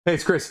Hey,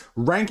 it's Chris.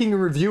 Ranking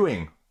and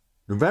reviewing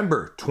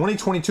November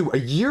 2022, a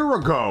year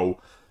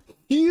ago.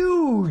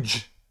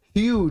 Huge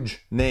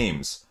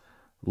names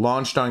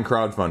launched on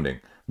crowdfunding.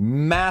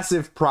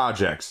 Massive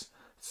projects.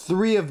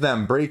 3 of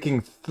them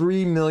breaking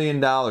 $3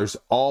 million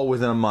all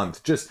within a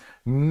month. Just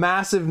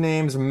massive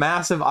names,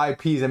 massive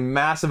IPs, and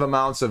massive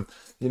amounts of,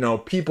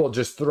 people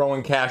just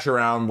throwing cash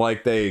around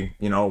like they,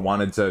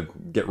 wanted to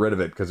get rid of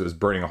it because it was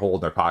burning a hole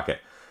in their pocket.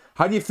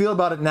 How do you feel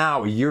about it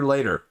now, a year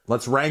later?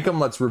 Let's rank them,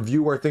 let's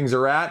review where things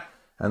are at,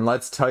 and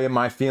let's tell you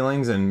my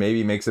feelings and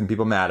maybe make some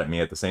people mad at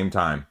me at the same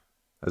time.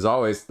 As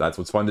always, that's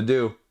what's fun to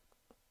do.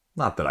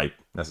 Not that I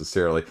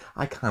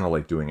kind of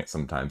like doing it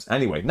sometimes.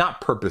 Anyway, not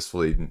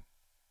purposefully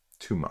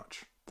too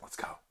much. Let's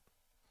go.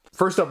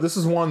 First up, this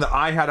is one that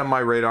I had on my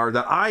radar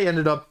that I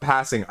ended up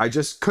passing. I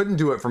just couldn't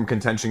do it from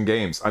Contention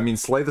Games. I mean,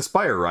 Slay the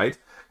Spire, right?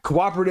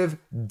 Cooperative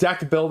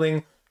deck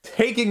building,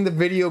 taking the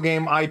video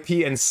game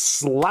IP and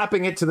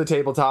slapping it to the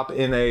tabletop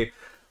in a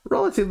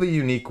relatively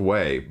unique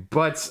way.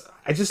 But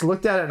I just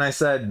looked at it and I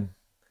said,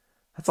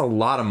 that's a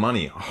lot of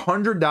money.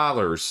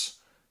 $100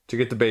 to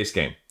get the base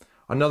game.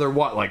 Another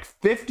what, like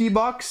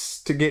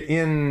 $50 to get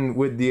in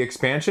with the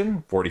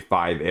expansion?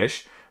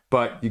 45-ish.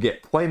 But you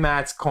get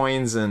playmats,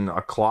 coins, and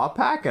a claw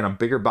pack and a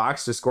bigger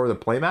box to score the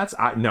playmats?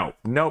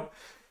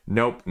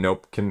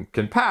 Nope.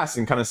 Can pass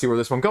and kind of see where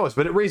this one goes.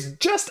 But it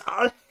raised just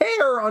a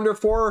hair under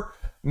 $4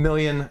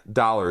 million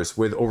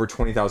with over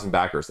 20,000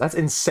 backers. That's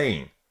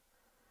insane.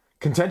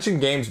 Contention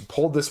Games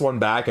pulled this one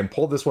back and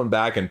pulled this one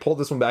back and pulled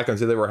this one back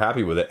until they were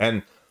happy with it.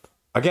 And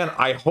again,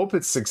 I hope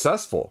it's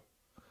successful.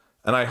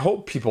 And I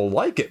hope people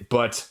like it.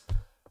 But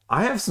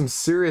I have some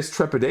serious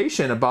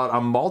trepidation about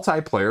a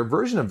multiplayer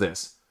version of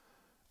this.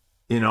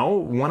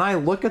 When I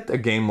look at a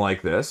game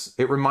like this,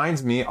 it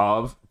reminds me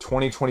of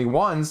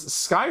 2021's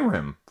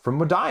Skyrim from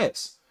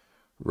Modias,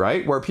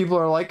 right? Where people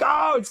are like,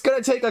 oh, it's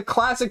going to take a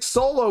classic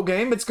solo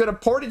game. It's going to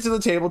port it to the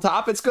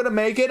tabletop. It's going to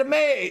make it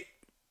amazing.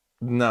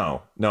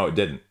 No, it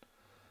didn't.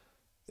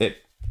 It's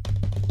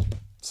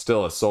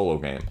still a solo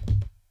game.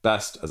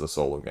 Best as a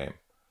solo game.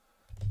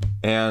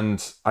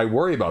 And I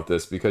worry about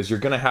this because you're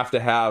going to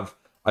have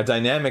a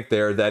dynamic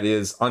there that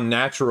is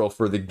unnatural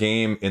for the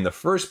game in the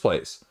first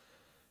place.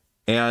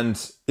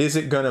 And is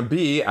it going to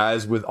be,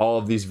 as with all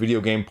of these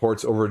video game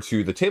ports over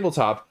to the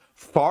tabletop,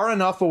 far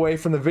enough away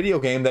from the video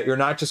game that you're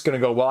not just going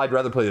to go, well, I'd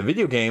rather play the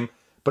video game,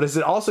 but is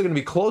it also going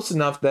to be close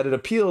enough that it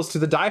appeals to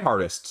the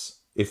diehardists,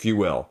 if you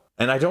will?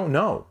 And I don't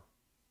know.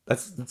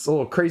 It's a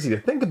little crazy to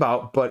think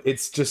about, but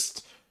it's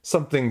just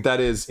something that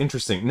is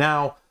interesting.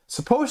 Now,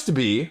 supposed to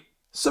be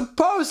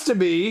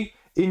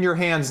in your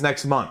hands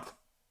next month.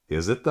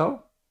 Is it,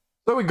 though?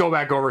 So we go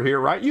back over here,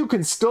 right? You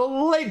can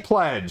still late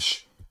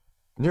pledge.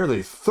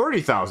 Nearly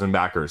 30,000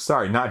 backers.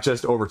 Sorry, not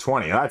just over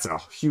 20. That's a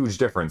huge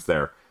difference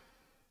there.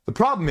 The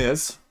problem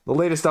is, the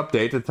latest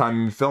update at the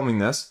time of filming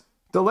this,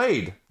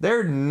 delayed.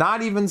 They're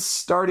not even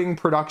starting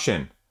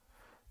production.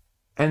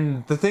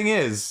 And the thing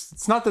is,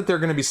 it's not that they're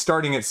going to be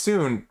starting it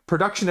soon.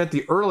 Production at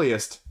the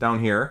earliest down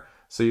here,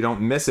 so you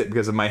don't miss it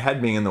because of my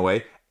head being in the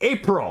way,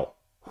 April.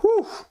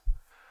 Whew.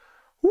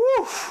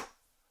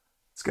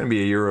 It's going to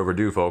be a year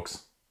overdue,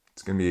 folks.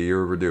 It's going to be a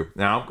year overdue.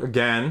 Now,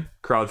 again,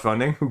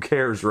 crowdfunding, who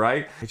cares,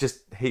 right? I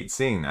just hate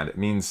seeing that. It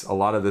means a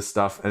lot of this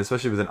stuff, and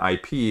especially with an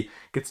IP,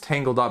 gets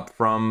tangled up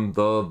from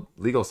the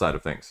legal side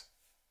of things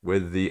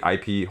with the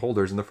IP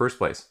holders in the first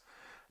place.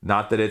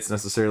 Not that it's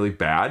necessarily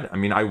bad. I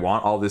mean, I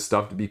want all this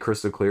stuff to be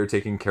crystal clear,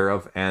 taken care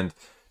of, and,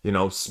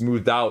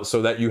 smoothed out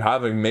so that you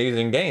have an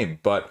amazing game.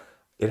 But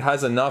it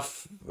has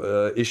enough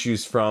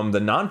issues from the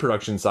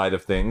non-production side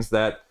of things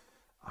that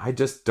I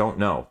just don't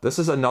know. This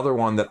is another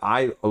one that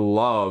I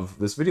love,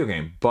 this video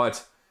game,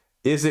 but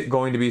is it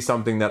going to be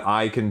something that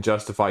I can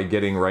justify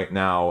getting right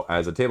now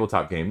as a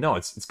tabletop game? No,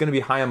 it's going to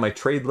be high on my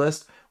trade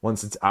list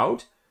once it's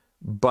out,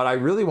 but I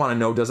really want to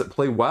know, does it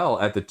play well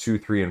at the 2,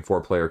 3, and 4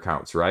 player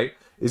counts, right?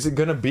 Is it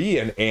going to be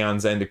an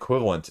Aeon's End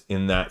equivalent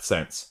in that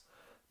sense?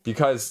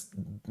 Because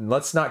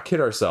let's not kid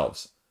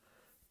ourselves.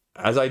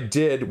 As I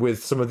did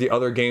with some of the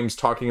other games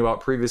talking about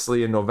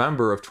previously in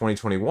November of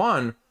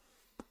 2021,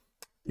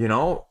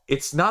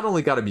 it's not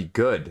only got to be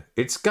good,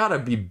 it's got to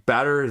be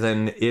better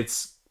than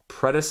its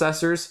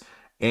predecessors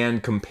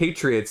and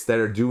compatriots that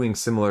are doing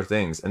similar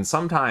things. And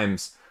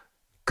sometimes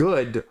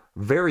good,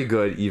 very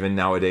good even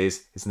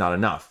nowadays, is not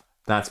enough.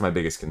 That's my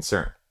biggest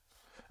concern.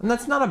 And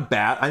that's not a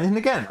bad, and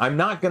again, I'm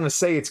not going to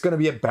say it's going to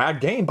be a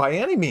bad game by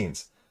any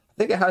means. I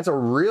think it has a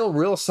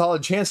real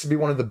solid chance to be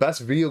one of the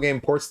best video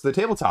game ports to the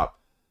tabletop.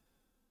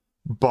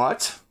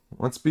 But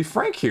let's be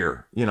frank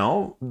here.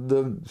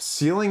 The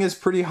ceiling is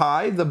pretty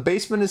high. The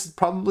basement is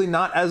probably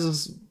not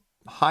as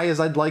high as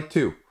I'd like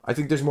to. I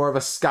think there's more of a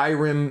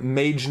Skyrim,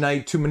 Mage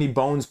Knight, Too Many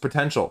Bones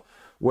potential,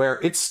 where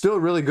it's still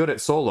really good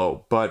at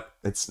solo, but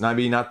it's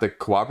maybe not the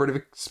cooperative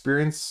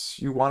experience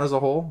you want as a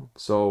whole.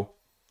 So,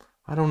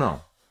 I don't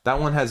know. That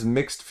one has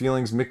mixed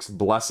feelings, mixed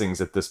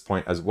blessings at this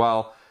point as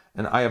well,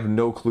 and I have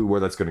no clue where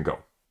that's going to go.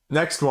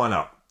 Next one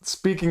up.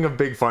 Speaking of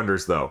big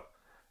funders, though.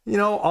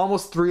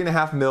 Almost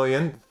 3.5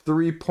 million,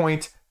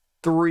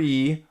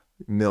 3.3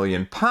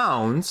 million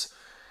pounds.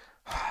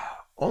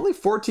 Only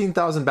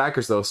 14,000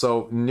 backers though,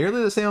 so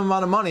nearly the same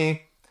amount of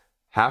money,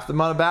 half the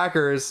amount of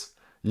backers.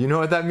 You know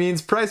what that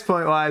means price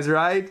point wise,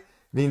 right? It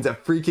means a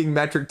freaking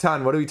metric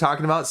ton. What are we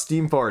talking about?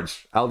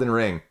 Steamforge, Elden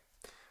Ring.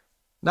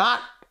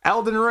 Not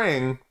Elden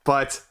Ring,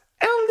 but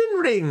Elden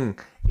Ring.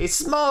 A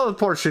small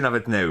portion of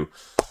it now.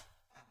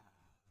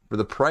 For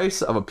the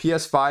price of a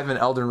PS5 and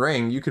Elden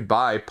Ring, you could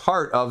buy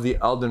part of the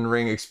Elden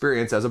Ring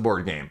experience as a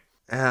board game.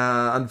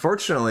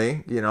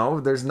 Unfortunately, you know,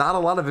 there's not a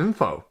lot of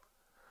info.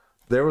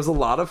 There was a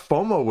lot of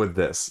FOMO with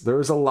this. There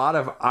was a lot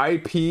of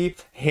IP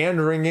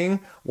hand-wringing.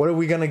 What are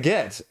we going to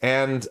get?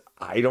 And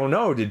I don't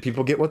know. Did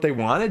people get what they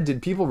wanted?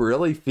 Did people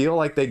really feel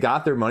like they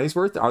got their money's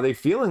worth? Are they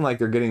feeling like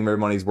they're getting their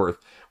money's worth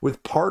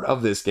with part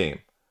of this game?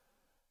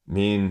 I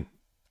mean,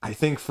 I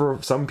think for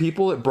some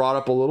people, it brought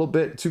up a little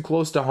bit too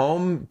close to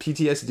home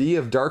PTSD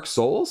of Dark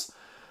Souls.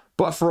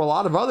 But for a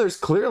lot of others,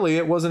 clearly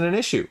it wasn't an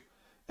issue.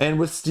 And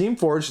with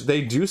Steamforge,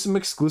 they do some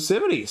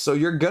exclusivity. So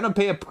you're going to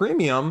pay a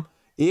premium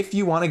if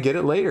you want to get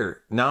it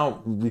later. Now,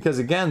 because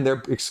again, their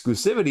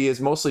exclusivity is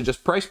mostly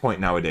just price point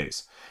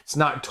nowadays. It's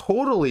not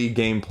totally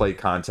gameplay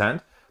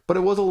content, but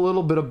it was a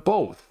little bit of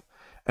both.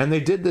 And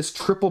they did this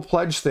triple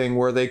pledge thing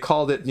where they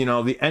called it, you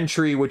know, the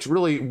entry, which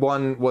really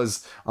one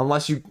was,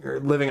 unless you are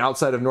living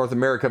outside of North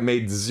America,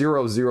 made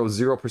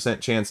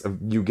 0.000% chance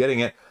of you getting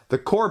it. The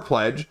core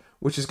pledge,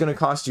 which is going to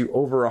cost you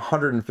over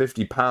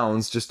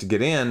 £150 just to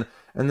get in.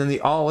 And then the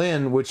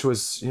all-in, which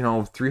was, you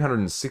know,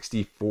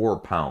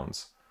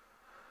 £364.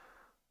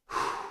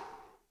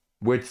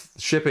 With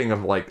shipping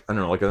of like, I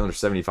don't know, like another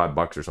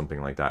 $75 or something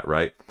like that,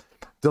 right?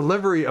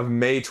 Delivery of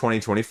May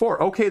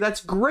 2024. Okay,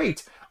 that's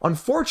great.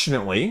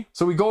 Unfortunately,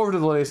 so we go over to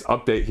the latest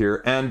update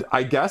here, and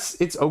I guess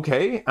it's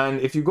okay.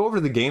 And if you go over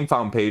to the Game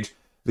Found page,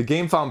 the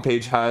Game Found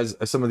page has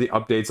some of the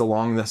updates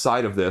along the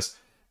side of this,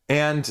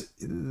 and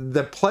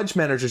the pledge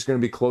manager is going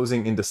to be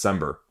closing in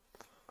December.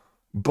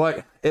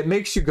 But it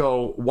makes you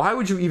go, why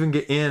would you even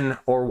get in,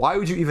 or why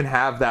would you even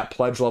have that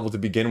pledge level to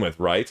begin with,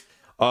 right?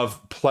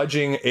 Of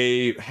pledging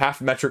a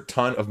half metric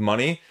ton of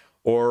money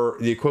or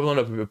the equivalent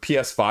of a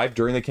PS5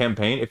 during the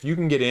campaign. If you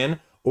can get in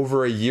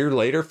over a year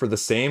later for the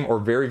same or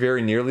very,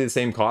 very nearly the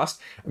same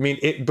cost, I mean,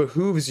 it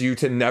behooves you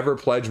to never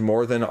pledge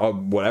more than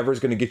whatever is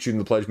going to get you in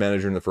the pledge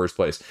manager in the first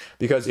place.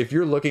 Because if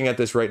you're looking at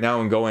this right now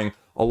and going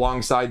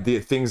alongside the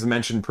things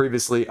mentioned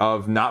previously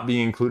of not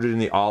being included in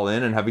the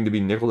all-in and having to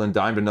be nickel and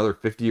dimed another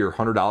 $50 or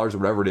 $100 or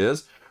whatever it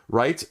is,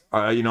 right?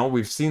 You know,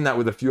 we've seen that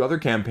with a few other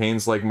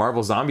campaigns like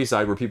Marvel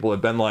Zombicide where people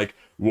have been like,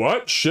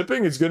 what?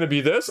 Shipping is going to be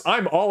this?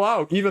 I'm all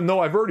out, even though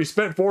I've already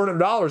spent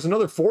 $400.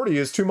 Another 40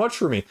 is too much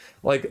for me.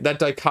 Like, that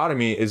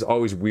dichotomy is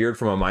always weird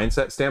from a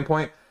mindset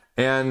standpoint,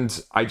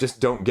 and I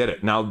just don't get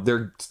it. Now,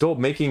 they're still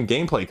making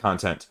gameplay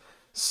content,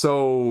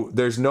 so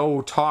there's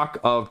no talk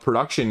of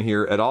production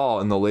here at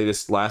all in the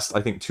last,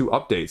 I think, 2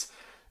 updates.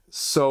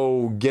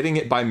 So getting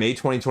it by May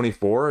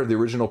 2024, the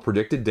original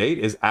predicted date,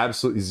 is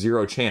absolutely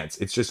zero chance.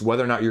 It's just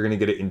whether or not you're going to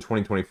get it in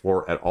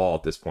 2024 at all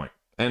at this point.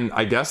 And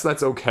I guess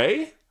that's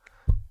okay,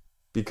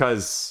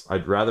 because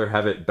I'd rather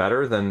have it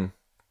better than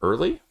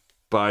early,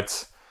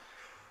 but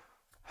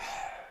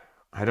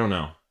I don't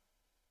know.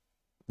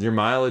 Your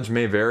mileage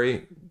may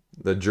vary.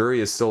 The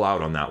jury is still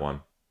out on that one.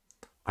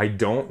 I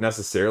don't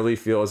necessarily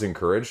feel as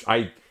encouraged.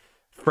 I,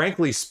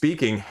 frankly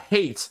speaking,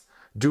 hate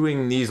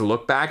doing these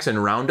lookbacks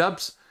and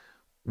roundups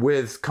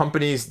with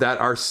companies that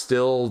are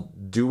still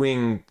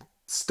doing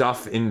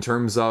stuff in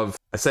terms of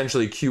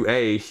essentially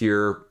QA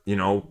here, you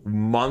know,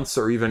 months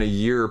or even a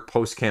year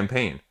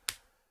post-campaign.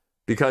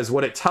 Because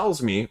what it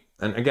tells me,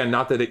 and again,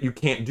 not that you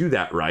can't do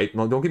that, right?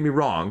 Well, don't get me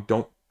wrong.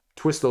 Don't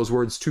twist those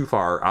words too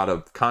far out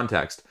of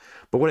context.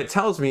 But what it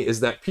tells me is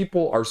that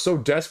people are so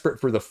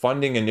desperate for the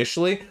funding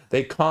initially,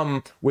 they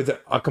come with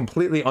a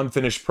completely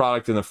unfinished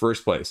product in the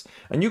first place.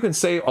 And you can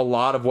say a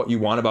lot of what you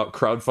want about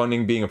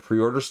crowdfunding being a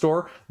pre-order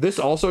store. This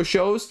also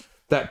shows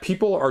that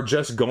people are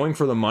just going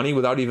for the money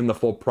without even the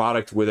full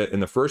product with it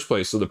in the first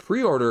place. So the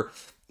pre-order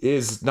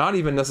is not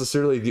even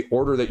necessarily the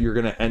order that you're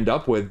going to end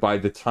up with by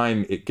the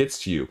time it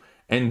gets to you.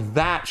 And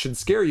that should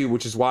scare you,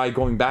 which is why,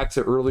 going back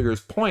to earlier's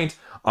point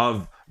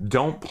of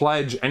don't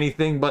pledge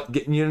anything but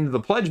getting you into the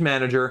pledge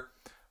manager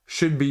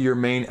should be your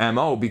main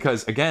MO.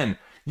 Because again,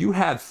 you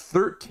had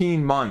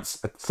 13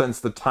 months since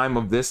the time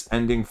of this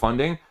ending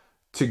funding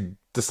to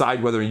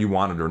decide whether you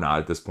want it or not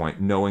at this point,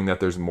 knowing that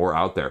there's more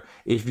out there.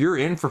 If you're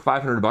in for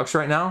 $500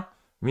 right now,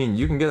 I mean,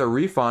 you can get a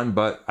refund,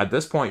 but at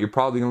this point, you're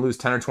probably going to lose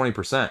 10 or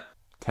 20%.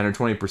 10 or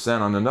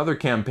 20% on another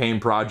campaign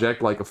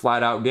project like a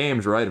Flat Out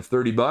Games, right, of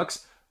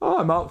 $30. Oh,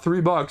 I'm out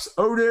 $3.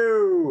 Oh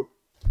no!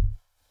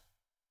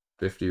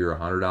 $50 or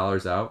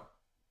 $100 out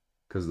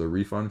because of the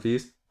refund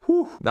fees.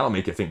 Whew, that'll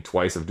make you think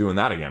twice of doing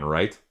that again,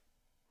 right?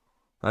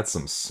 That's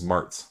some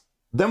smarts.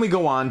 Then we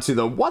go on to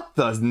the what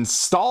the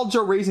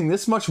nostalgia raising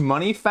this much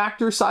money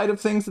factor side of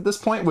things at this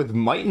point with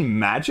Might and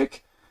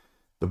Magic,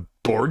 the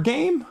board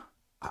game.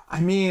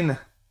 I mean,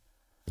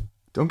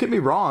 don't get me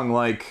wrong,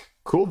 like,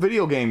 cool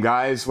video game,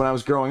 guys, when I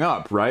was growing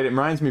up, right? It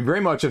reminds me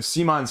very much of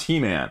Simon's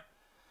He-Man.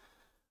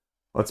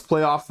 Let's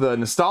play off the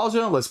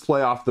nostalgia. Let's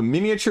play off the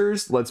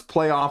miniatures. Let's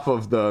play off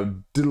of the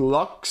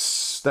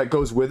deluxe that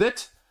goes with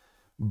it.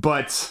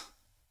 But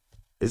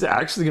is it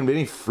actually going to be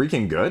any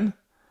freaking good?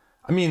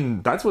 I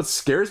mean, that's what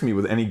scares me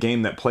with any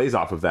game that plays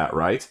off of that,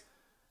 right?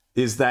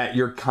 Is that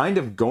you're kind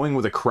of going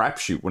with a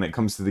crapshoot when it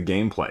comes to the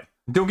gameplay.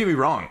 Don't get me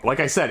wrong. Like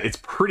I said, it's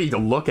pretty to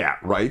look at,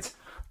 right?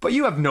 But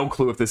you have no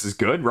clue if this is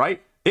good,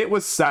 right? It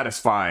was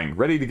satisfying.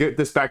 Ready to get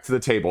this back to the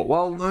table.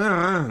 Well,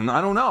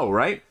 I don't know,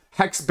 right?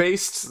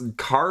 Hex-based,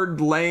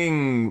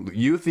 card-laying,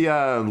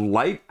 Euthia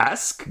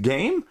Light-esque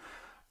game?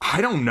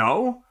 I don't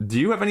know. Do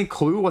you have any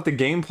clue what the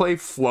gameplay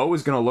flow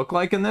is going to look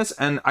like in this?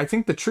 And I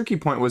think the tricky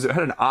point was it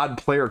had an odd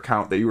player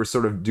count that you were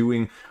sort of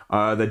doing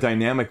the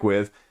dynamic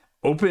with.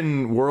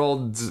 Open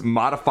world,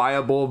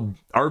 modifiable,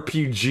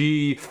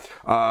 RPG,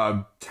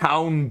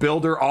 town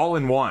builder, all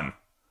in one.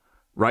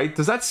 Right?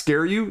 Does that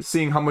scare you,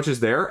 seeing how much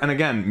is there? And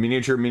again,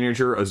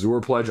 miniature,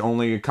 Azure Pledge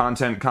only,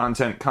 content,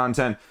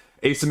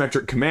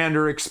 asymmetric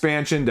commander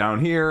expansion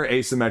down here,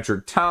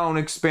 asymmetric town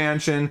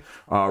expansion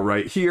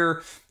right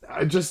here.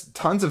 Just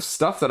tons of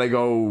stuff that I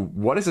go,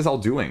 what is this all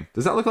doing?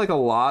 Does that look like a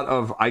lot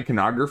of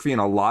iconography and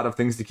a lot of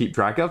things to keep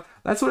track of?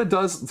 That's what it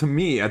does to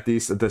me at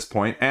this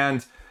point.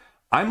 And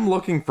I'm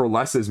looking for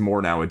less is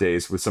more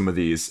nowadays with some of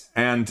these.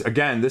 And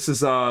again, this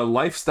is a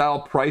lifestyle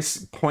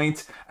price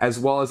point as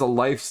well as a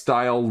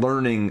lifestyle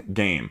learning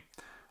game.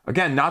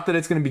 Again, not that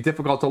it's going to be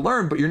difficult to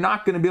learn, but you're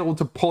not going to be able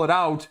to pull it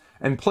out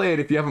and play it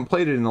if you haven't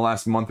played it in the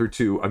last month or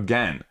two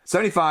again.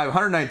 75,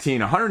 119,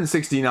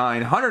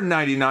 169,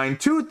 199,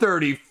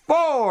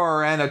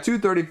 234, and a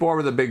 234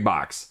 with a big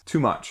box. Too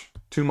much.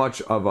 Too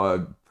much of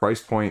a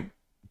price point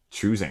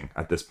choosing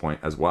at this point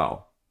as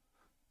well.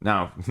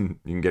 Now, you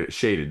can get it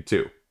shaded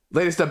too.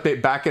 Latest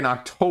update back in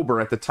October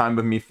at the time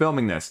of me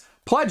filming this.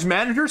 Pledge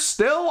Manager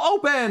still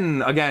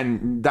open!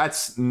 Again,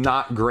 that's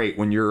not great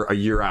when you're a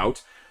year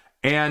out.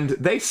 And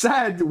they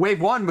said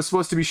Wave 1 was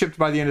supposed to be shipped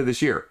by the end of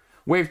this year.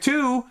 Wave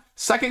 2,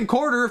 second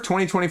quarter of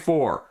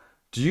 2024.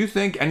 Do you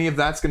think any of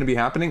that's going to be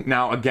happening?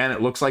 Now, again,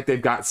 it looks like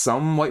they've got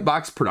some white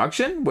box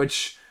production,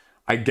 which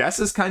I guess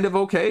is kind of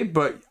okay.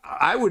 But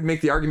I would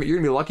make the argument you're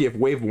going to be lucky if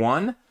Wave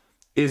 1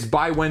 is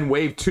by when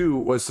Wave 2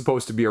 was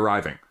supposed to be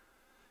arriving.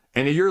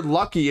 And you're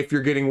lucky if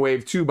you're getting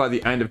Wave 2 by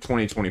the end of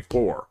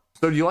 2024.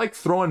 So do you like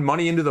throwing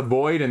money into the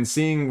void and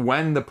seeing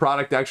when the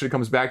product actually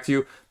comes back to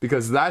you?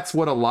 Because that's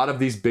what a lot of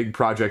these big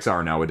projects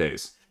are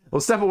nowadays.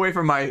 We'll step away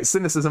from my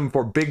cynicism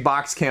for big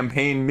box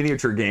campaign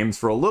miniature games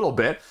for a little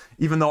bit,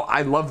 even though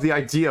I love the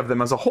idea of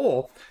them as a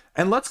whole.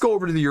 And let's go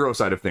over to the Euro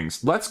side of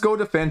things. Let's go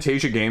to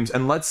Fantasia games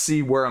and let's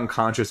see where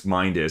Unconscious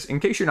Mind is.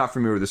 In case you're not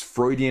familiar with this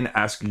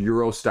Freudian-esque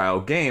Euro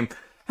style game,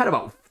 had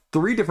about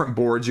 3 different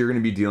boards you're going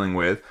to be dealing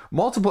with,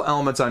 multiple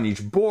elements on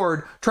each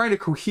board, trying to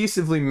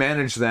cohesively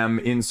manage them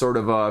in sort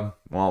of a,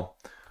 well,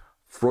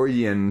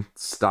 Freudian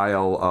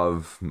style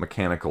of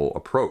mechanical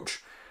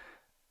approach.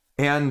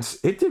 And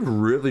it did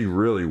really,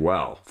 really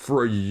well.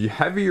 For a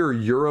heavier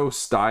Euro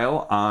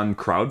style on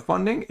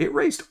crowdfunding, it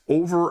raised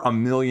over £1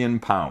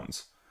 million.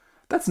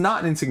 That's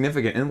not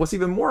insignificant. And what's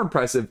even more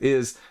impressive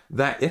is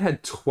that it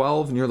had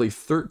 12, nearly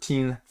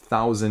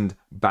 13,000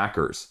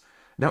 backers.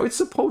 Now, it's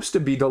supposed to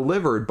be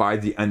delivered by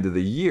the end of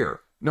the year.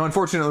 Now,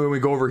 unfortunately, when we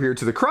go over here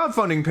to the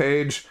crowdfunding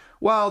page,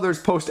 well,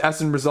 there's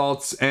post-Essen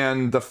results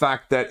and the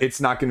fact that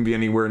it's not going to be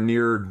anywhere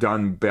near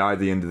done by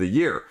the end of the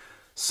year.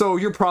 So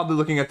you're probably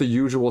looking at the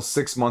usual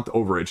 6-month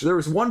overage. There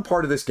was one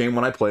part of this game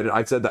when I played it,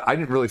 I said that I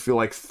didn't really feel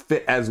like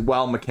fit as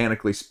well,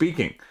 mechanically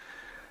speaking.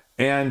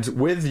 And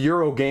with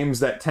Euro games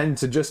that tend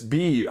to just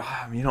be,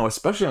 you know,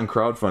 especially on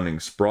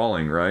crowdfunding,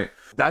 sprawling, right?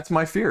 That's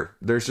my fear.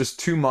 There's just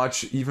too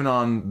much, even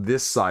on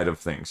this side of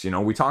things. You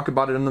know, we talk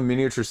about it on the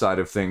miniature side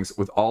of things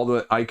with all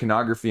the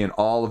iconography and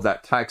all of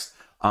that text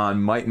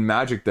on Might and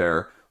Magic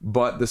there.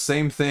 But the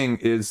same thing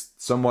is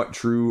somewhat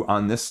true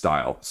on this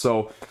style.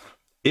 So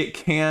it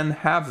can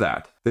have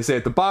that. They say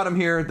at the bottom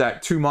here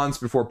that 2 months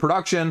before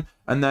production,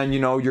 and then, you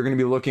know, you're going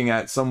to be looking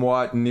at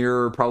somewhat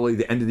near probably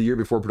the end of the year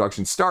before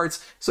production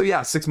starts. So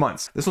yeah, 6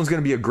 months. This one's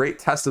going to be a great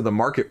test of the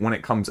market when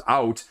it comes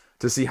out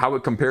to see how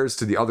it compares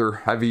to the other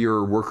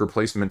heavier worker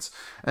placements,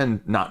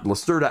 and not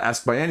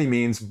Lacerda-esque by any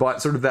means,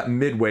 but sort of that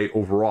midway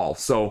overall.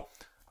 So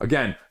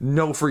again,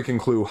 no freaking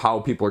clue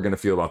how people are going to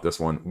feel about this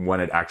one when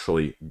it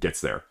actually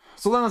gets there.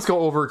 So then let's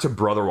go over to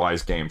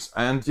Brotherwise games.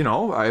 And, you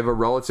know, I have a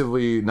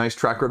relatively nice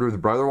track record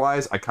with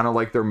Brotherwise. I kind of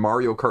like their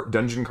Mario Kart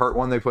Dungeon Kart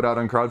one they put out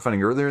on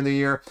crowdfunding earlier in the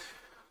year.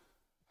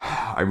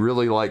 I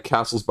really like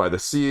Castles by the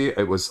Sea.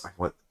 It was,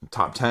 what,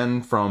 top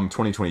 10 from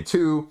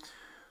 2022.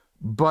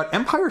 But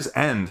Empire's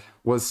End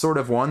was sort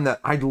of one that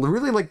I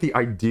really liked the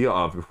idea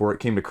of before it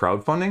came to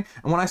crowdfunding.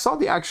 And when I saw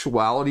the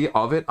actuality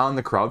of it on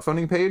the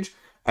crowdfunding page,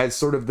 as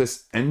sort of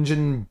this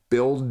engine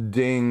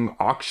building,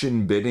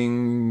 auction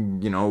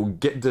bidding, you know,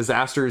 get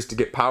disasters to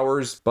get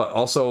powers, but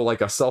also like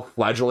a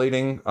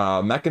self-flagellating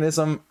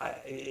mechanism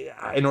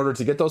in order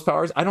to get those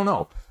powers. I don't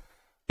know.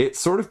 It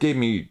sort of gave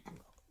me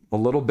a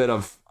little bit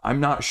of, I'm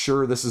not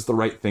sure this is the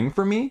right thing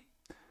for me.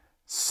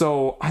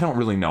 So I don't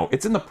really know.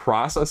 It's in the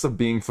process of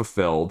being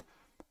fulfilled.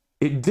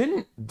 It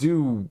didn't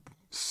do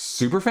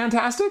super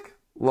fantastic.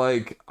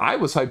 Like, I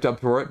was hyped up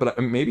for it, but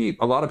maybe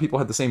a lot of people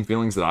had the same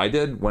feelings that I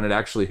did when it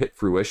actually hit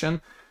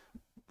fruition.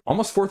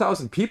 Almost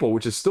 4,000 people,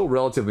 which is still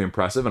relatively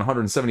impressive, and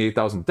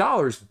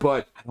 $178,000,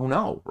 but I don't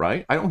know,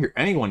 right? I don't hear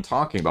anyone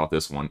talking about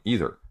this one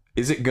either.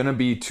 Is it going to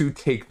be to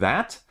take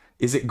that?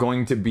 Is it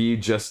going to be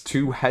just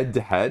two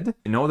head-to-head?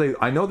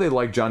 I know they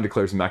like John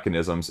Declare's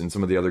mechanisms in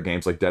some of the other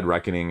games like Dead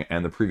Reckoning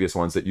and the previous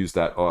ones that use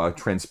that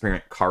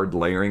transparent card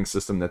layering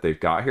system that they've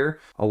got here.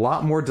 A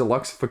lot more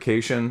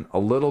deluxeification, a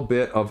little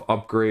bit of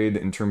upgrade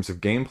in terms of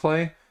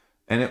gameplay,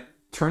 and it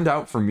turned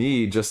out for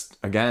me just,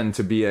 again,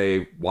 to be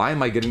a, why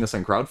am I getting this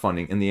on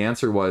crowdfunding? And the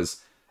answer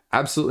was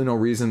absolutely no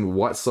reason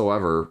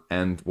whatsoever,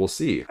 and we'll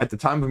see. At the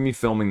time of me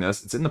filming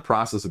this, it's in the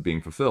process of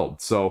being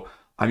fulfilled. So,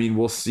 I mean,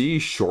 we'll see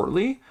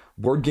shortly.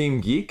 Board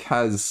Game Geek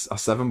has a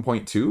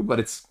 7.2, but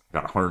it's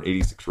got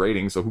 186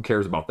 ratings, so who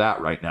cares about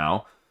that right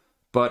now?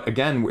 But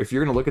again, if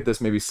you're going to look at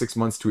this maybe 6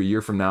 months to a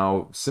year from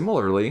now,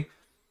 similarly,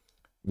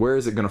 where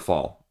is it going to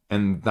fall?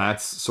 And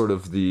that's sort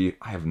of the,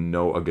 I have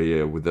no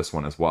idea with this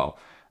one as well.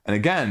 And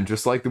again,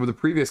 just like with the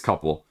previous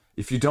couple,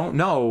 if you don't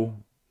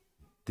know,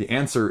 the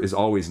answer is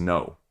always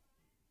no.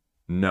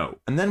 No.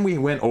 And then we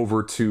went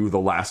over to The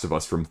Last of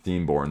Us from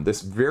Themeborn,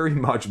 this very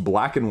much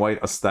black and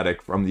white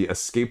aesthetic from the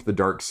Escape the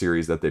Dark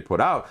series that they put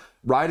out,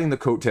 riding the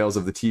coattails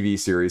of the TV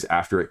series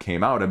after it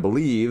came out, I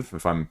believe,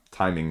 if I'm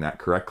timing that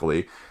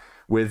correctly,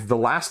 with The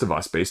Last of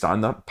Us, based on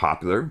the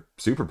popular,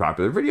 super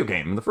popular video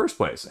game in the first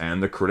place,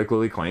 and the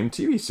critically acclaimed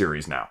TV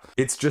series now.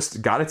 It's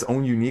just got its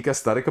own unique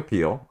aesthetic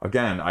appeal.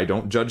 Again, I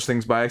don't judge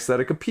things by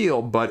aesthetic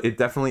appeal, but it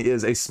definitely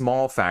is a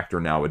small factor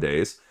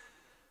nowadays.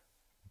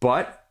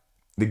 But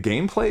the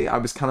gameplay, I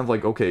was kind of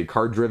like, okay,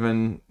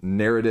 card-driven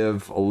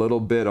narrative, a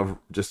little bit of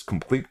just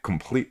complete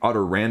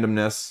utter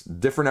randomness.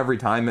 Different every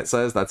time, it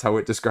says. That's how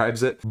it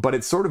describes it. But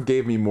it sort of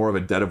gave me more of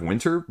a Dead of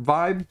Winter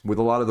vibe with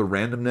a lot of the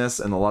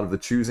randomness and a lot of the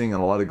choosing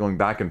and a lot of going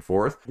back and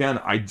forth. Again,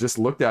 I just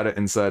looked at it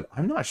and said,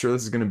 I'm not sure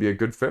this is going to be a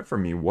good fit for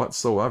me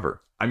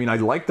whatsoever. I mean, I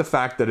like the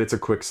fact that it's a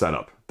quick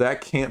setup.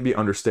 That can't be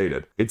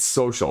understated. It's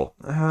social.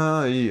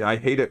 I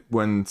hate it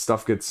when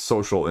stuff gets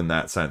social in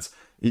that sense.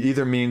 It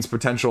either means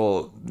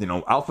potential,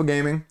 alpha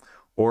gaming,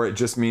 or it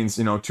just means,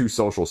 too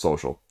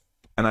social.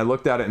 And I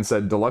looked at it and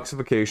said,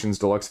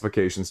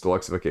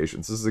 deluxeifications.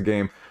 This is a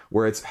game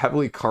where it's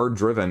heavily card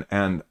driven,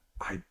 and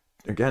I,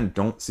 again,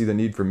 don't see the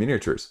need for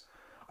miniatures.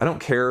 I don't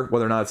care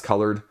whether or not it's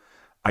colored.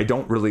 I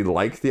don't really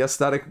like the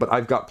aesthetic, but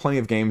I've got plenty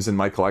of games in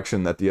my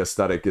collection that the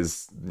aesthetic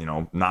is,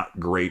 not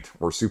great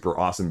or super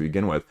awesome to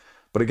begin with.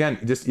 But again,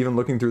 just even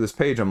looking through this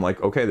page, I'm like,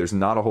 okay, there's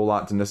not a whole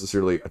lot to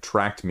necessarily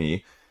attract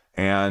me.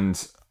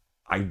 And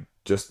I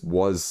just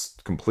was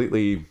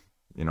completely,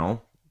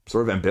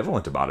 sort of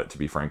ambivalent about it, to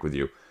be frank with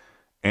you.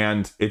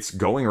 And it's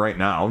going right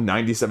now,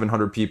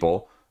 9,700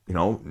 people,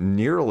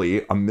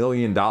 nearly $1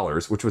 million,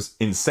 which was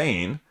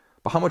insane.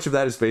 But how much of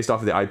that is based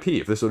off of the IP?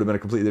 If this would have been a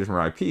completely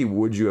different IP,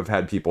 would you have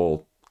had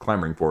people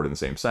clamoring for it in the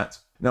same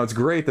sense? Now, it's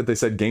great that they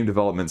said game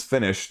development's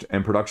finished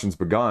and production's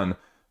begun,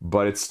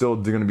 but it's still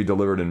going to be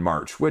delivered in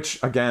March, which,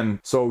 again,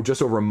 so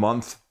just over a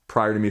month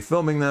prior to me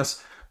filming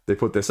this, they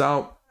put this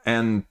out,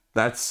 and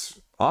that's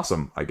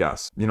awesome, I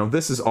guess.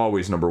 This is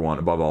always number one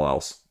above all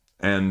else.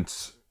 And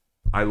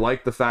I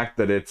like the fact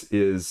that it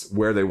is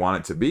where they want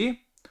it to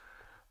be,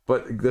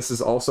 but this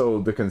is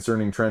also the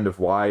concerning trend of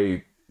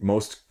why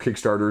most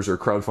Kickstarters or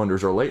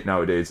crowdfunders are late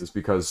nowadays, is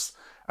because,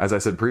 as I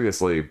said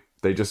previously,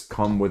 they just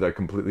come with a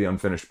completely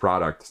unfinished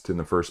product in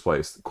the first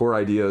place. Core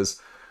ideas,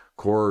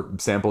 core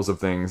samples of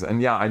things.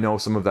 And yeah, I know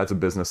some of that's a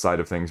business side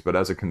of things, but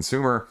as a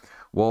consumer,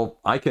 well,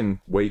 I can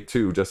wait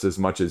too, just as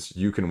much as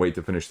you can wait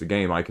to finish the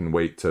game. I can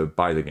wait to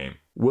buy the game.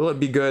 Will it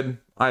be good?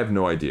 I have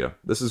no idea.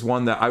 This is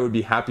one that I would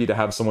be happy to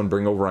have someone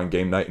bring over on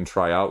game night and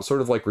try out,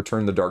 sort of like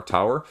Return the Dark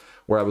Tower,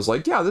 where I was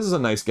like, yeah, this is a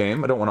nice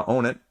game. I don't want to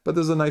own it, but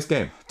this is a nice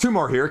game. Two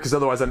more here, because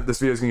otherwise this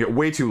video is going to get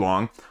way too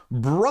long.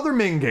 Brother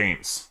Ming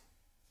Games.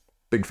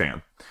 Big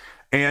fan.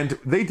 And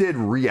they did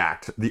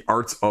React, the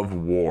Arts of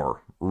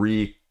War.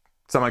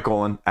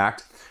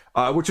 Act.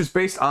 Which is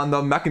based on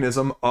the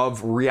mechanism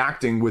of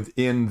reacting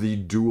within the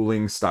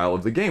dueling style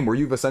of the game, where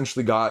you've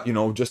essentially got,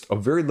 just a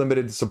very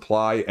limited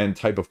supply and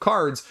type of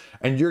cards,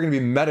 and you're going to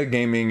be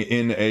metagaming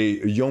in a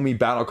Yomi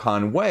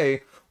Battlecon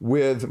way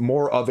with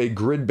more of a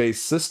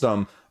grid-based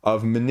system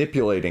of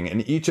manipulating,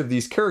 and each of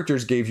these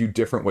characters gave you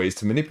different ways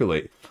to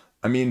manipulate.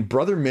 I mean,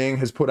 Brother Ming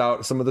has put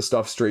out some of the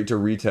stuff straight to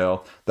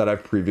retail that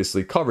I've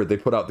previously covered. They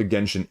put out the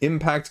Genshin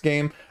Impact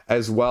game,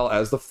 as well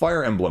as the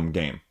Fire Emblem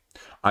game.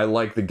 I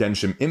like the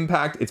Genshin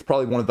Impact. It's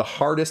probably one of the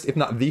hardest, if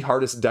not the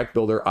hardest deck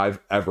builder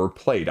I've ever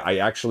played. I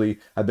actually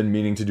have been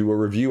meaning to do a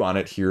review on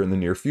it here in the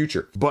near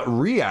future. But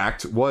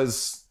React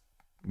was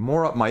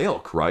more up my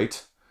ilk,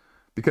 right?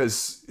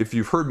 Because if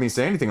you've heard me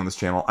say anything on this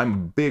channel, I'm a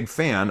big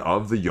fan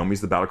of the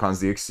Yomis, the Battlecons,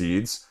 the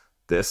Exceeds,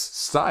 this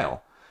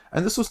style.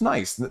 And this was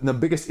nice. The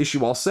biggest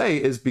issue I'll say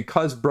is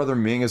because Brother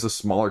Ming is a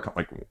smaller,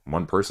 like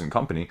one-person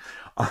company,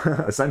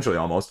 essentially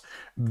almost,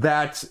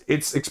 that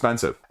it's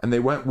expensive. And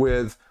they went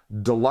with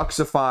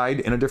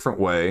deluxeified in a different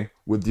way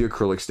with the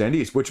acrylic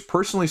standees, which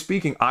personally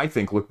speaking, I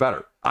think look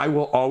better. I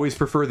will always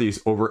prefer these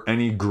over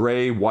any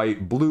gray,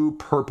 white, blue,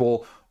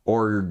 purple,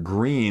 or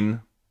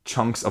green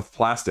chunks of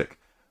plastic.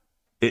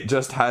 It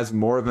just has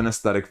more of an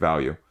aesthetic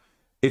value.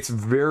 It's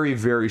very,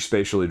 very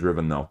spatially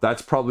driven though.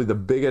 That's probably the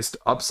biggest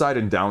upside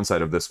and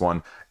downside of this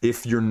one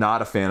if you're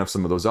not a fan of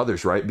some of those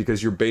others, right?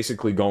 Because you're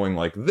basically going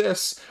like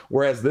this,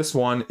 whereas this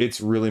one,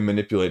 it's really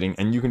manipulating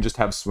and you can just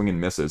have swing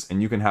and misses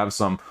and you can have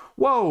some,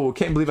 whoa,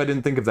 can't believe I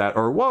didn't think of that,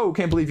 or whoa,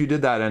 can't believe you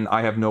did that and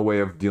I have no way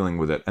of dealing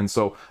with it. And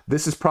so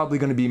this is probably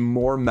going to be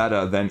more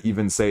meta than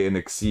even say an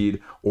Exceed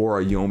or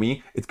a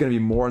Yomi. It's going to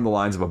be more in the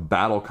lines of a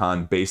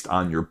BattleCon based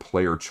on your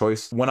player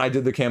choice. When I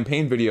did the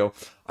campaign video,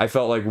 I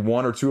felt like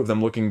one or two of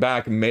them looking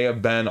back may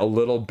have been a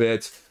little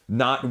bit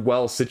not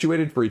well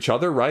situated for each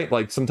other, right?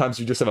 Like sometimes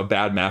you just have a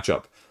bad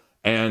matchup,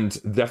 and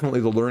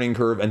definitely the learning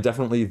curve and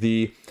definitely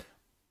the,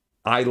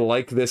 I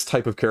like this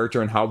type of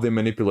character and how they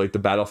manipulate the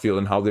battlefield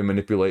and how they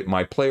manipulate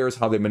my players,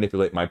 how they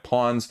manipulate my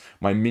pawns,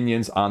 my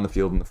minions on the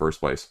field in the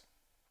first place.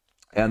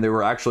 And there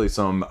were actually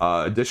some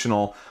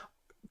additional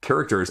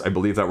characters, I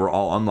believe, that were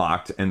all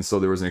unlocked, and so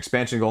there was an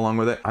expansion to go along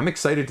with it. I'm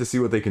excited to see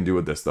what they can do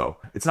with this though.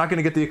 It's not going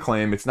to get the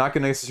acclaim, it's not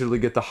going to necessarily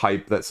get the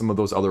hype that some of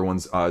those other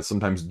ones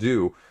sometimes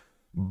do,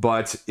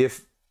 but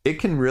if it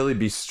can really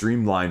be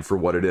streamlined for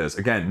what it is,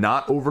 again,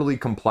 not overly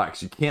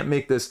complex. You can't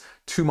make this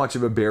too much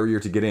of a barrier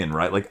to get in,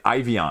 right? Like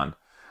Ivion,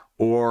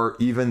 or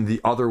even the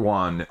other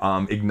one,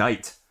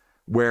 Ignite,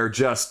 where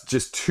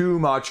just too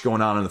much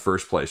going on in the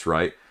first place,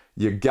 right?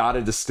 You got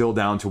to distill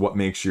down to what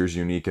makes yours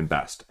unique and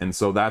best. And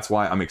so that's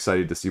why I'm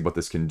excited to see what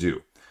this can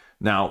do.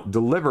 Now,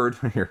 delivered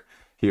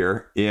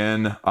here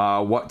in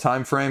what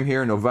time frame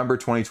here? November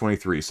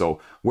 2023.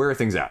 So where are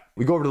things at?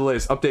 We go over to the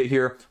latest update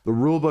here. The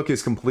rulebook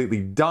is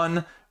completely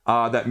done.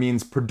 That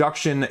means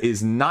production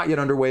is not yet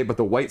underway, but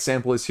the white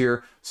sample is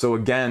here. So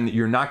again,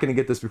 you're not going to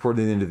get this before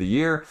the end of the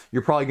year.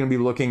 You're probably going to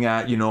be looking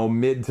at, you know,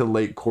 mid to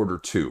late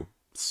Q2.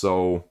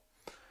 So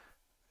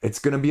it's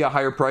going to be a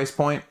higher price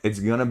point. It's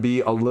going to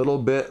be a little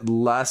bit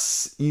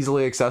less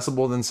easily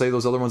accessible than, say,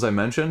 those other ones I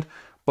mentioned.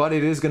 But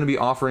it is going to be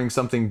offering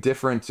something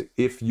different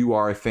if you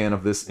are a fan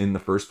of this in the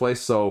first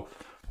place. So,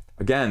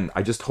 again,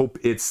 I just hope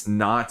it's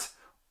not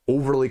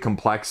overly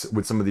complex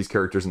with some of these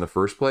characters in the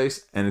first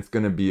place. And it's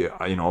going to be,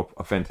 you know,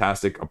 a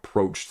fantastic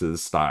approach to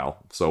this style.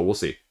 So we'll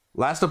see.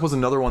 Last up was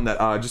another one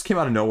that just came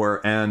out of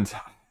nowhere. And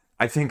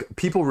I think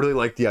people really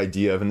like the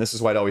idea of, and this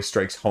is why it always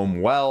strikes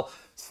home well,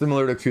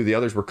 similar to a few of the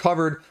others were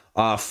covered.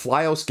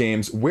 Flyos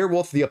Games,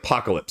 Werewolf the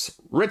Apocalypse,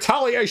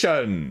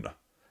 Retaliation.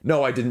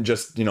 No, I didn't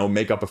just, you know,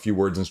 make up a few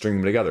words and string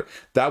them together.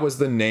 That was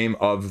the name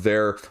of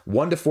their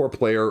 1 to 4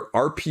 player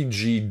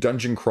RPG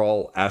dungeon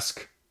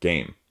crawl-esque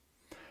game.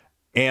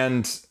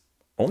 And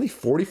only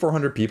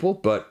 4,400 people,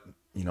 but,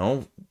 you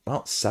know,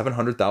 about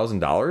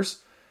 $700,000.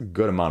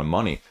 Good amount of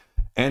money.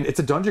 And it's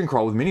a dungeon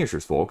crawl with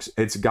miniatures, folks.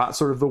 It's got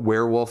sort of the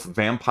werewolf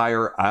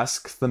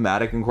vampire-esque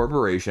thematic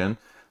incorporation.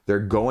 They're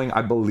going,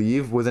 I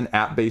believe, with an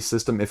app-based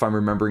system, if I'm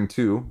remembering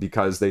too,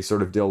 because they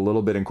sort of did a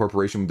little bit in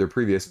incorporation with their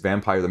previous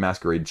Vampire the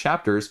Masquerade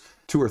chapters,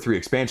 2 or 3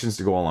 expansions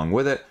to go along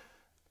with it.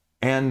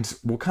 And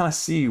we'll kind of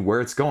see where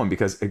it's going,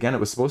 because again, it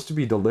was supposed to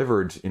be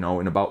delivered, you know,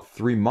 in about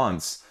 3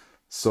 months.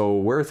 So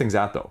where are things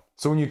at though?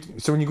 So when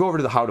you go over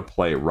to the how to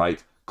play,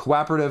 right?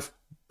 Cooperative,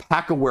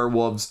 pack of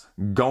werewolves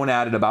going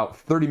at it about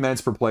 30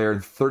 minutes per player,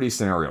 30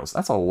 scenarios.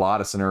 That's a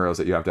lot of scenarios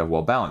that you have to have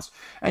well balanced.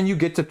 And you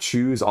get to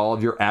choose all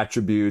of your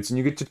attributes and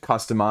you get to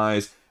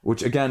customize,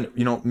 which again,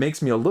 you know,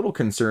 makes me a little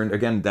concerned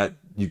again that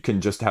you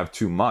can just have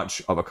too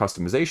much of a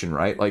customization,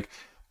 right? Like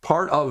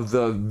part of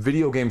the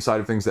video game side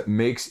of things that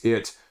makes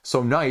it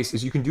so nice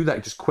is you can do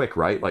that just quick,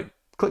 right? Like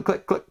click,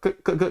 click, click,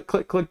 click, click, click,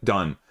 click, click,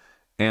 done.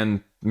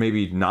 And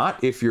maybe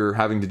not if you're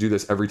having to do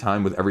this every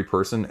time with every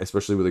person,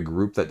 especially with a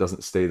group that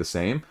doesn't stay the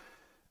same.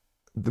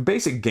 The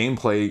basic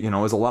gameplay, you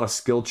know, is a lot of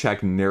skill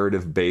check,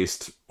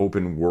 narrative-based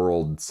open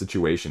world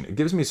situation. It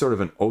gives me sort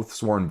of an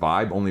Oathsworn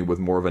vibe, only with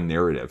more of a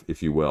narrative,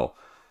 if you will.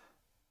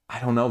 I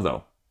don't know,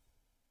 though.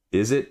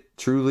 Is it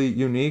truly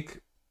unique?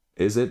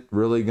 Is it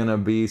really going to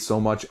be so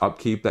much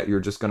upkeep that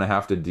you're just going to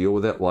have to deal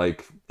with it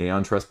like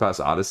Aeon Trespass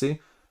Odyssey?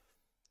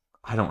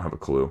 I don't have a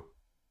clue.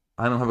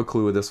 I don't have a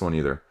clue with this one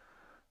either.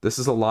 This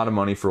is a lot of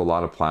money for a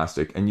lot of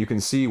plastic, and you can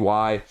see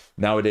why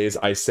nowadays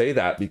I say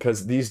that,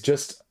 because these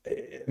just,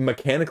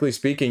 mechanically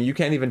speaking, you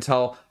can't even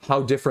tell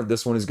how different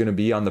this one is going to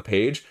be on the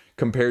page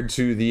compared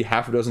to the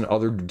half a dozen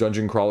other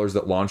dungeon crawlers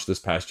that launched this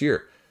past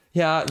year.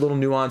 Yeah, a little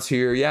nuance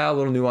here, yeah, a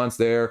little nuance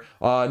there,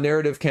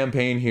 narrative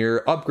campaign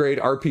here, upgrade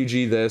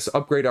RPG this,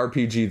 upgrade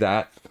RPG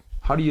that.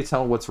 How do you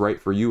tell what's right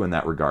for you in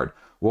that regard?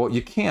 Well,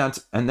 you can't,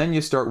 and then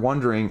you start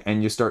wondering,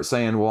 and you start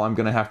saying, well, I'm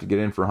going to have to get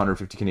in for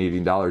 150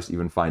 Canadian dollars to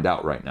even find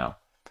out right now.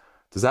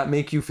 Does that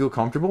make you feel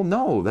comfortable?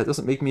 No, that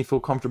doesn't make me feel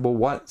comfortable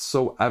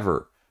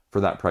whatsoever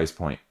for that price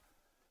point.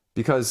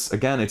 Because,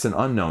 again, it's an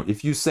unknown.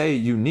 If you say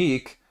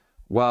unique,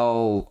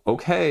 well,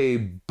 okay,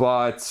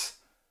 but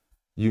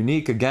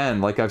unique, again,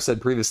 like I've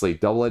said previously,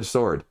 double-edged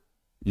sword.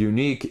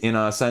 Unique in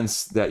a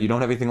sense that you don't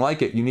have anything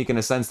like it. Unique in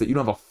a sense that you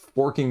don't have a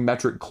forking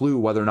metric clue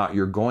whether or not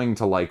you're going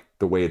to like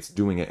the way it's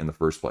doing it in the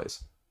first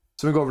place.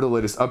 So we go over to the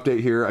latest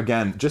update here,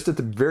 again, just at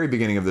the very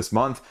beginning of this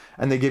month,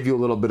 and they give you a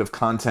little bit of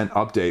content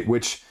update,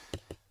 which,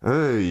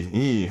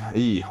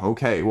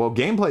 okay, well,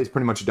 gameplay is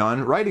pretty much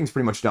done, writing's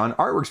pretty much done,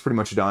 artwork's pretty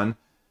much done.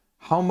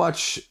 How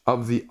much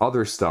of the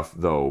other stuff,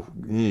 though?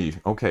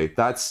 Okay,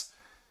 that's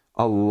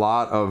a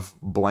lot of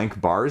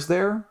blank bars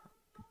there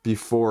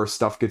before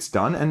stuff gets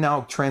done. And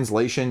now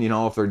translation, you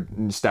know, if they're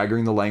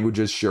staggering the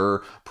languages,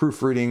 sure.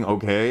 Proofreading,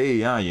 okay,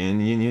 yeah, you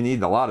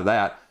need a lot of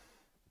that.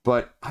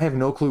 But I have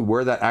no clue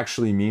where that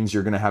actually means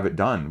you're going to have it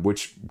done,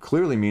 which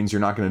clearly means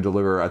you're not going to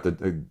deliver at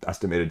the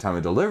estimated time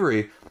of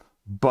delivery.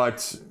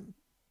 But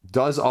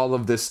does all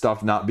of this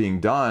stuff not being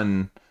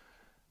done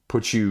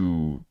put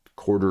you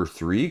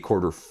Q3,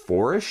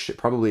 Q4-ish,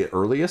 probably at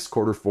earliest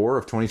Q4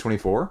 of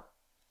 2024,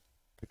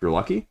 if you're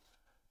lucky?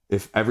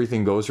 If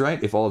everything goes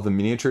right, if all of the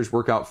miniatures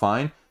work out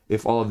fine,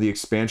 if all of the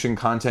expansion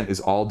content is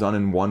all done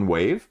in one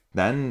wave,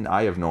 then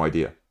I have no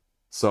idea.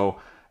 So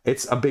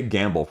it's a big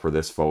gamble for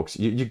this, folks.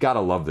 You gotta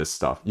love this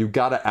stuff. You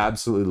gotta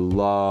absolutely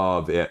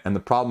love it. And the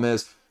problem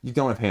is, you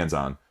don't have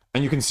hands-on.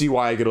 And you can see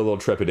why I get a little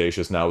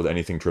trepidatious now with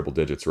anything triple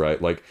digits, right?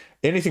 Like,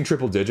 anything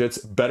triple digits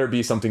better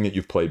be something that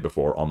you've played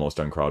before, almost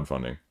on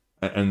crowdfunding.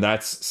 And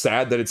that's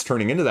sad that it's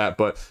turning into that,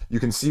 but you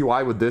can see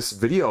why with this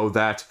video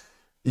that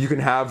you can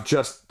have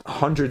just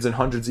hundreds and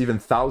hundreds, even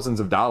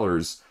thousands of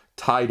dollars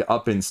tied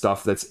up in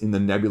stuff that's in the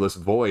nebulous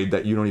void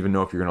that you don't even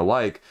know if you're going to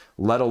like,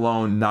 let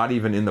alone not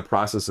even in the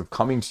process of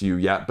coming to you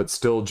yet, but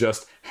still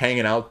just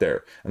hanging out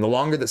there. And the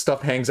longer that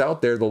stuff hangs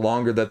out there, the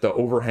longer that the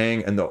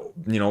overhang and the,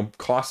 you know,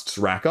 costs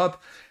rack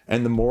up,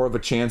 and the more of a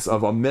chance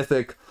of a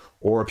Mythic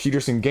or a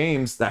Peterson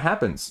Games that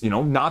happens. You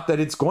know, not that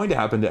it's going to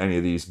happen to any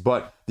of these,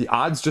 but the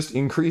odds just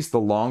increase the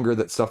longer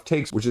that stuff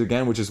takes, which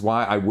is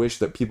why I wish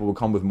that people would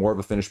come with more of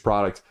a finished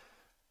product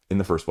in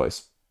the first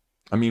place.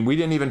 I mean, we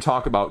didn't even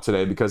talk about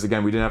today because,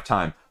 again, we didn't have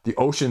time. The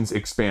Oceans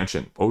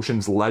expansion,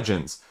 Oceans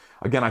Legends.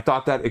 Again, I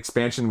thought that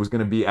expansion was going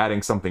to be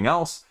adding something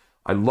else.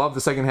 I love the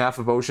second half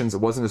of Oceans. I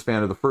wasn't a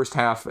fan of the first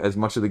half as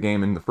much of the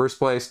game in the first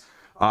place.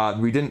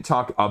 We didn't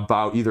talk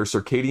about either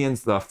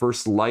Circadians, the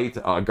First Light,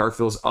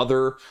 Garfield's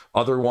other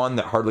one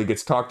that hardly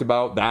gets talked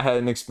about. That had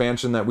an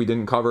expansion that we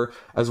didn't cover,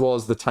 as well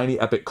as the Tiny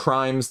Epic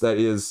Crimes that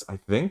is, I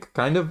think,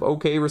 kind of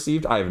okay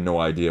received. I have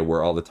no idea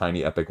where all the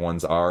Tiny Epic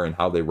ones are and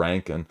how they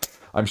rank, and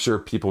I'm sure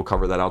people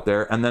cover that out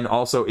there. And then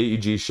also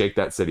AEG Shake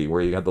That City,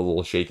 where you have the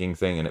little shaking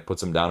thing and it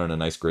puts them down in a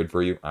nice grid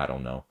for you. I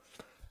don't know.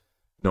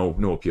 No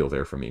appeal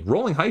there for me.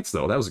 Rolling Heights,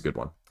 though, that was a good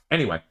one.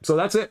 Anyway, so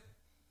that's it.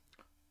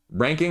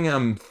 Ranking,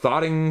 I'm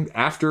thoughting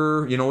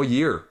after, you know, a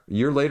year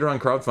later on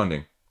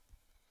crowdfunding.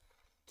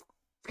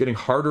 It's getting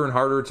harder and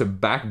harder to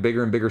back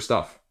bigger and bigger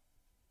stuff,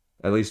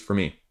 at least for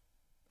me.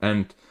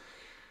 And,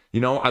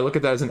 you know, I look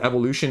at that as an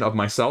evolution of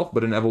myself,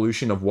 but an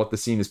evolution of what the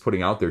scene is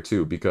putting out there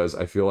too, because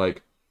I feel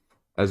like,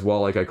 as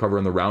well, like I cover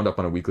in the roundup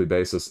on a weekly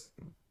basis,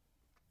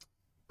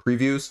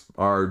 previews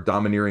are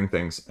domineering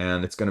things,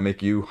 and it's going to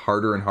make you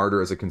harder and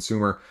harder as a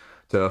consumer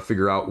to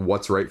figure out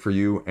what's right for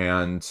you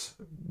and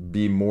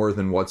be more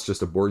than what's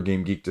just a Board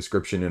Game Geek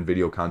description in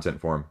video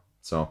content form.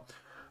 So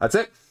that's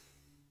it.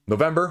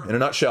 November in a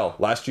nutshell.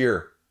 Last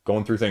year,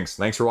 going through things.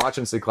 Thanks for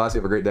watching. Stay classy.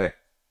 Have a great day.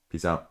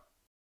 Peace out.